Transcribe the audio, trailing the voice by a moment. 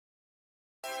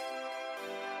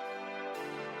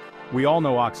We all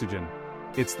know oxygen.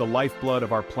 It's the lifeblood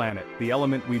of our planet, the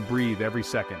element we breathe every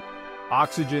second.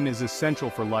 Oxygen is essential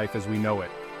for life as we know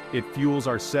it. It fuels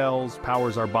our cells,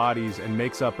 powers our bodies, and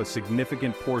makes up a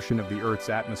significant portion of the Earth's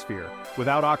atmosphere.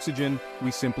 Without oxygen,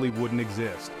 we simply wouldn't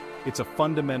exist. It's a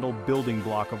fundamental building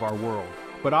block of our world.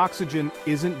 But oxygen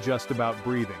isn't just about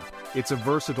breathing. It's a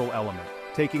versatile element,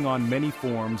 taking on many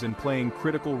forms and playing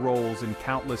critical roles in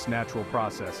countless natural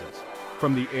processes.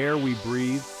 From the air we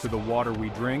breathe to the water we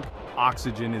drink,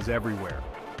 oxygen is everywhere.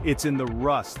 It's in the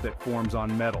rust that forms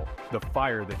on metal, the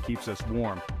fire that keeps us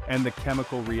warm, and the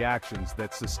chemical reactions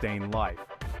that sustain life.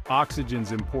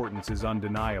 Oxygen's importance is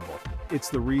undeniable. It's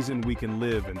the reason we can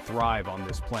live and thrive on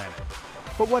this planet.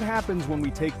 But what happens when we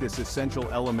take this essential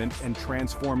element and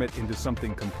transform it into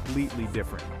something completely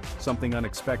different? Something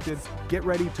unexpected? Get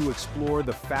ready to explore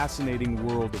the fascinating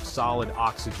world of solid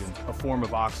oxygen, a form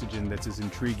of oxygen that's as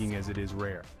intriguing as it is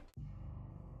rare.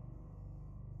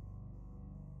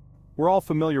 We're all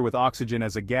familiar with oxygen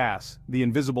as a gas, the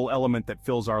invisible element that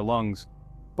fills our lungs.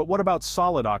 But what about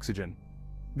solid oxygen?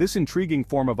 This intriguing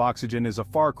form of oxygen is a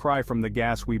far cry from the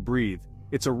gas we breathe.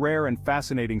 It's a rare and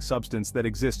fascinating substance that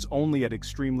exists only at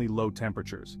extremely low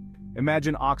temperatures.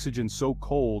 Imagine oxygen so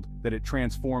cold that it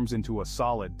transforms into a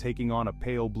solid, taking on a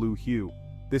pale blue hue.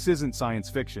 This isn't science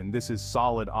fiction, this is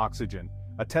solid oxygen,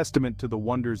 a testament to the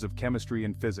wonders of chemistry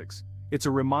and physics. It's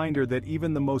a reminder that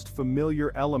even the most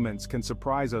familiar elements can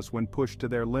surprise us when pushed to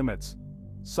their limits.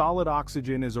 Solid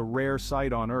oxygen is a rare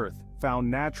sight on Earth,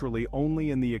 found naturally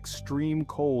only in the extreme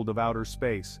cold of outer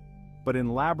space. But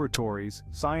in laboratories,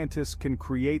 scientists can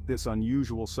create this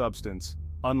unusual substance,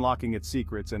 unlocking its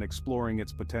secrets and exploring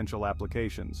its potential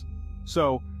applications.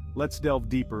 So, let's delve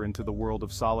deeper into the world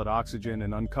of solid oxygen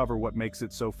and uncover what makes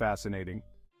it so fascinating.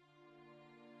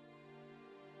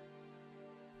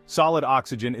 Solid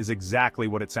oxygen is exactly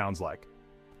what it sounds like.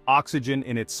 Oxygen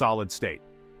in its solid state.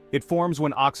 It forms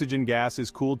when oxygen gas is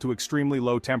cooled to extremely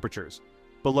low temperatures,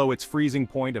 below its freezing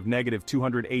point of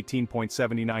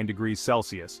 -218.79 degrees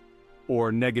Celsius,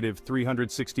 or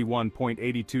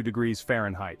 -361.82 degrees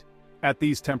Fahrenheit. At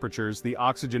these temperatures, the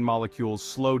oxygen molecules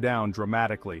slow down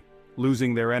dramatically,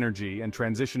 losing their energy and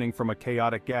transitioning from a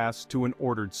chaotic gas to an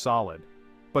ordered solid.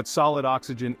 But solid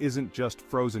oxygen isn't just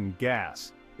frozen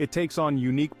gas. It takes on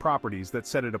unique properties that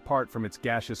set it apart from its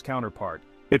gaseous counterpart.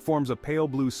 It forms a pale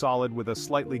blue solid with a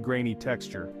slightly grainy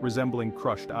texture, resembling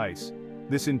crushed ice.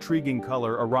 This intriguing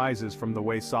color arises from the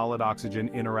way solid oxygen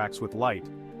interacts with light,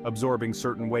 absorbing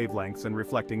certain wavelengths and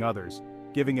reflecting others,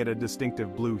 giving it a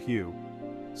distinctive blue hue.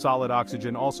 Solid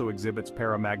oxygen also exhibits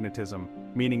paramagnetism,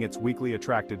 meaning it's weakly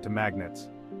attracted to magnets.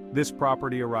 This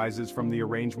property arises from the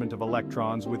arrangement of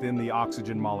electrons within the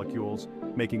oxygen molecules,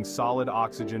 making solid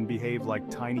oxygen behave like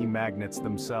tiny magnets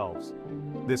themselves.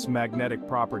 This magnetic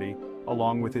property,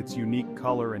 along with its unique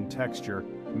color and texture,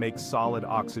 makes solid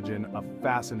oxygen a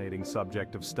fascinating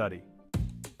subject of study.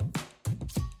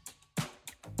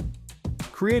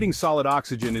 Creating solid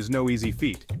oxygen is no easy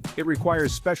feat. It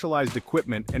requires specialized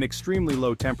equipment and extremely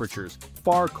low temperatures,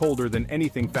 far colder than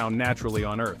anything found naturally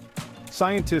on Earth.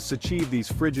 Scientists achieve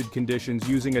these frigid conditions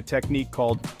using a technique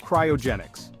called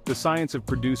cryogenics, the science of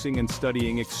producing and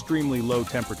studying extremely low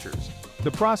temperatures. The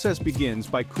process begins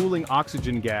by cooling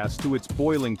oxygen gas to its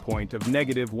boiling point of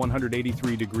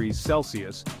 -183 degrees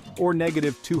Celsius, or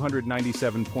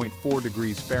 -297.4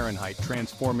 degrees Fahrenheit,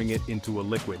 transforming it into a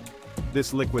liquid.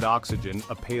 This liquid oxygen,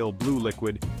 a pale blue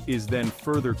liquid, is then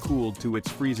further cooled to its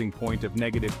freezing point of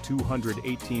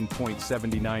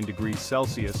 -218.79 degrees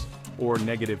Celsius, or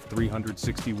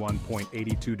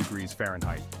 -361.82 degrees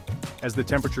Fahrenheit. As the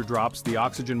temperature drops, the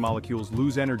oxygen molecules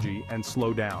lose energy and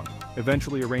slow down,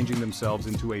 eventually arranging themselves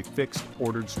into a fixed,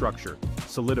 ordered structure,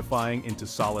 solidifying into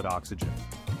solid oxygen.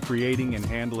 Creating and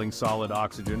handling solid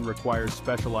oxygen requires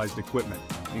specialized equipment,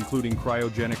 including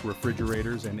cryogenic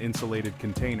refrigerators and insulated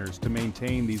containers to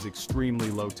maintain these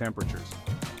extremely low temperatures.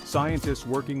 Scientists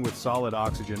working with solid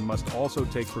oxygen must also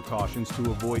take precautions to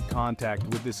avoid contact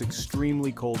with this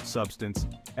extremely cold substance,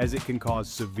 as it can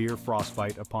cause severe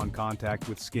frostbite upon contact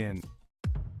with skin.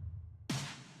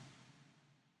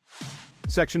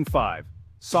 Section 5.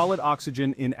 Solid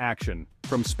oxygen in action,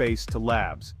 from space to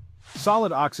labs.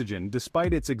 Solid oxygen,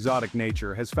 despite its exotic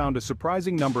nature, has found a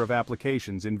surprising number of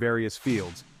applications in various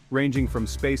fields, ranging from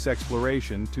space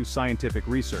exploration to scientific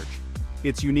research.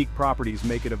 Its unique properties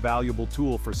make it a valuable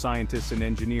tool for scientists and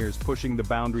engineers pushing the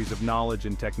boundaries of knowledge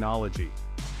and technology.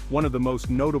 One of the most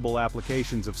notable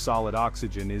applications of solid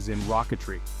oxygen is in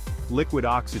rocketry. Liquid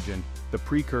oxygen, the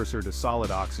precursor to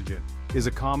solid oxygen, is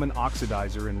a common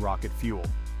oxidizer in rocket fuel.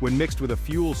 When mixed with a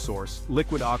fuel source,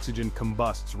 liquid oxygen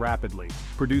combusts rapidly,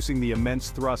 producing the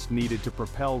immense thrust needed to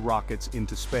propel rockets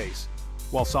into space.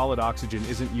 While solid oxygen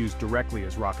isn't used directly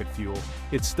as rocket fuel,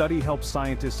 its study helps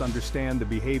scientists understand the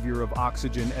behavior of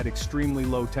oxygen at extremely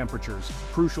low temperatures,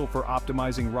 crucial for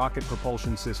optimizing rocket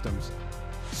propulsion systems.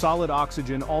 Solid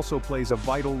oxygen also plays a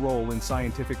vital role in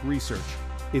scientific research.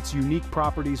 Its unique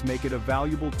properties make it a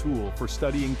valuable tool for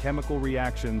studying chemical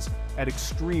reactions at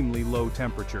extremely low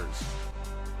temperatures.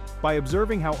 By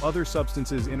observing how other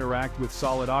substances interact with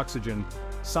solid oxygen,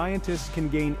 scientists can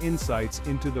gain insights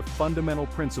into the fundamental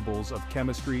principles of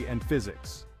chemistry and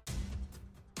physics.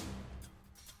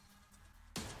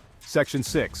 Section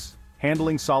 6.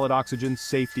 Handling solid oxygen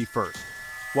safety first.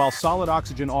 While solid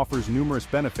oxygen offers numerous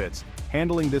benefits,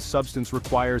 handling this substance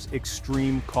requires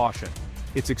extreme caution.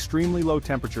 Its extremely low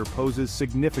temperature poses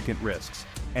significant risks,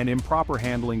 and improper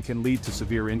handling can lead to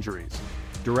severe injuries.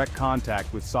 Direct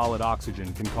contact with solid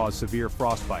oxygen can cause severe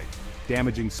frostbite,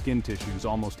 damaging skin tissues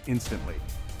almost instantly.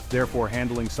 Therefore,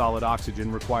 handling solid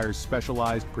oxygen requires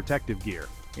specialized protective gear,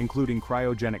 including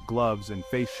cryogenic gloves and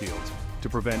face shields, to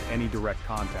prevent any direct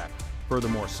contact.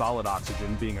 Furthermore, solid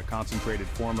oxygen, being a concentrated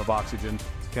form of oxygen,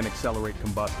 can accelerate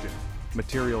combustion.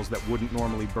 Materials that wouldn't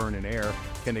normally burn in air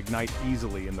can ignite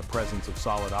easily in the presence of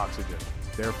solid oxygen.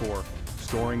 Therefore,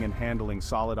 storing and handling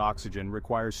solid oxygen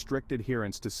requires strict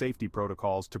adherence to safety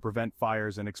protocols to prevent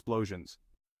fires and explosions.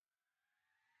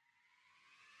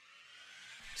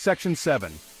 Section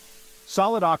 7.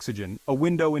 Solid oxygen, a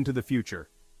window into the future.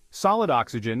 Solid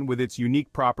oxygen, with its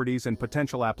unique properties and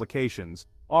potential applications,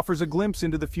 offers a glimpse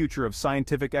into the future of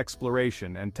scientific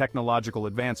exploration and technological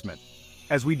advancement.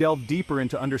 As we delve deeper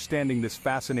into understanding this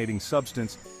fascinating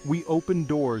substance, we open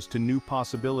doors to new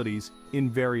possibilities in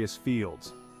various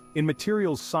fields. In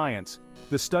materials science,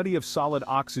 the study of solid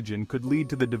oxygen could lead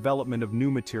to the development of new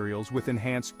materials with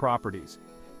enhanced properties.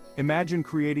 Imagine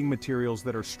creating materials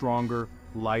that are stronger,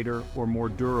 lighter, or more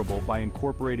durable by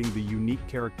incorporating the unique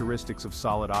characteristics of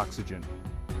solid oxygen.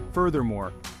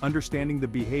 Furthermore, understanding the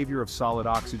behavior of solid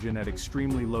oxygen at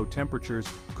extremely low temperatures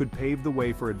could pave the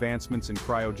way for advancements in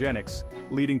cryogenics,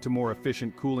 leading to more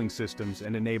efficient cooling systems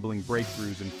and enabling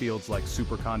breakthroughs in fields like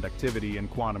superconductivity and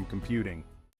quantum computing.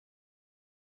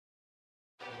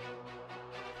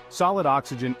 Solid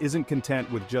oxygen isn't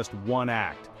content with just one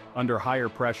act. Under higher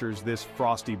pressures, this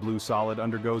frosty blue solid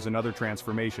undergoes another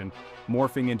transformation,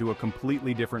 morphing into a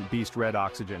completely different beast red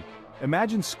oxygen.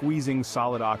 Imagine squeezing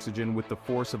solid oxygen with the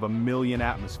force of 1,000,000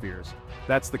 atmospheres.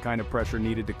 That's the kind of pressure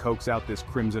needed to coax out this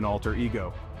crimson alter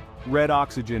ego. Red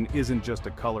oxygen isn't just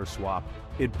a color swap.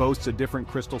 It boasts a different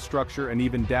crystal structure and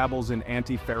even dabbles in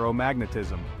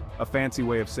anti-ferromagnetism, a fancy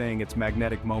way of saying its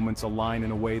magnetic moments align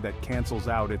in a way that cancels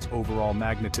out its overall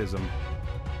magnetism.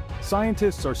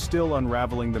 Scientists are still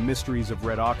unraveling the mysteries of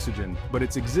red oxygen, but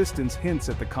its existence hints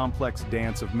at the complex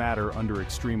dance of matter under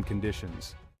extreme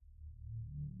conditions.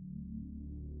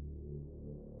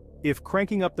 If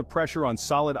cranking up the pressure on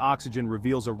solid oxygen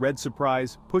reveals a red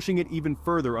surprise, pushing it even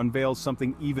further unveils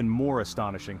something even more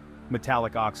astonishing: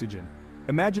 metallic oxygen.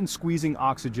 Imagine squeezing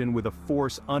oxygen with a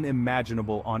force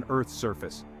unimaginable on Earth's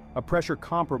surface, a pressure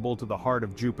comparable to the heart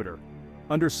of Jupiter.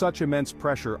 Under such immense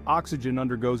pressure, oxygen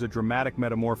undergoes a dramatic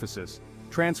metamorphosis,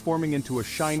 transforming into a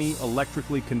shiny,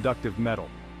 electrically conductive metal.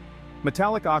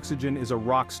 Metallic oxygen is a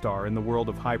rock star in the world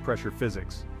of high-pressure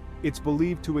physics. It's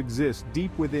believed to exist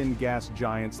deep within gas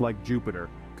giants like Jupiter,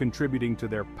 contributing to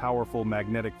their powerful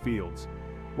magnetic fields.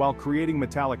 While creating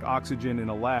metallic oxygen in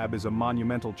a lab is a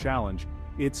monumental challenge,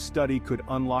 its study could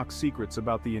unlock secrets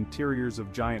about the interiors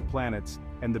of giant planets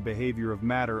and the behavior of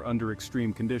matter under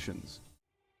extreme conditions.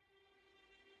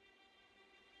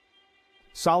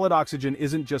 Solid oxygen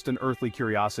isn't just an earthly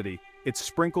curiosity, it's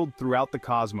sprinkled throughout the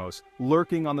cosmos,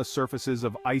 lurking on the surfaces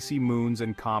of icy moons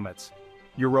and comets.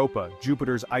 Europa,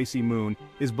 Jupiter's icy moon,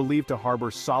 is believed to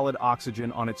harbor solid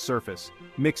oxygen on its surface,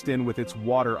 mixed in with its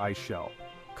water ice shell.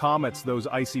 Comets, those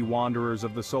icy wanderers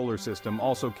of the solar system,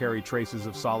 also carry traces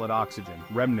of solid oxygen,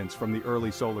 remnants from the early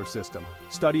solar system.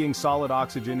 Studying solid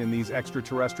oxygen in these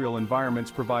extraterrestrial environments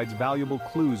provides valuable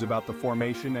clues about the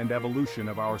formation and evolution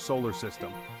of our solar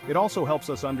system. It also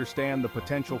helps us understand the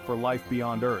potential for life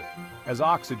beyond Earth, as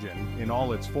oxygen, in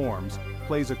all its forms,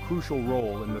 plays a crucial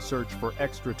role in the search for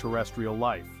extraterrestrial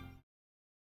life.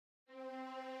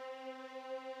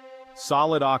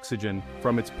 Solid oxygen,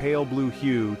 from its pale blue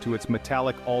hue to its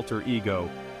metallic alter ego,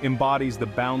 embodies the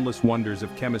boundless wonders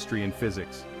of chemistry and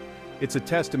physics. It's a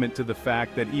testament to the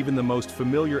fact that even the most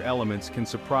familiar elements can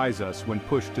surprise us when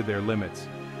pushed to their limits.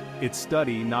 Its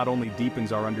study not only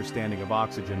deepens our understanding of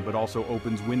oxygen but also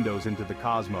opens windows into the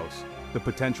cosmos, the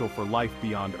potential for life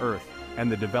beyond Earth,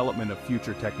 and the development of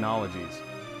future technologies.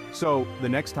 So, the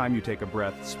next time you take a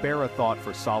breath, spare a thought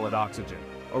for solid oxygen,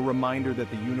 a reminder that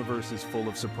the universe is full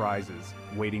of surprises,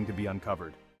 waiting to be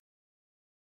uncovered.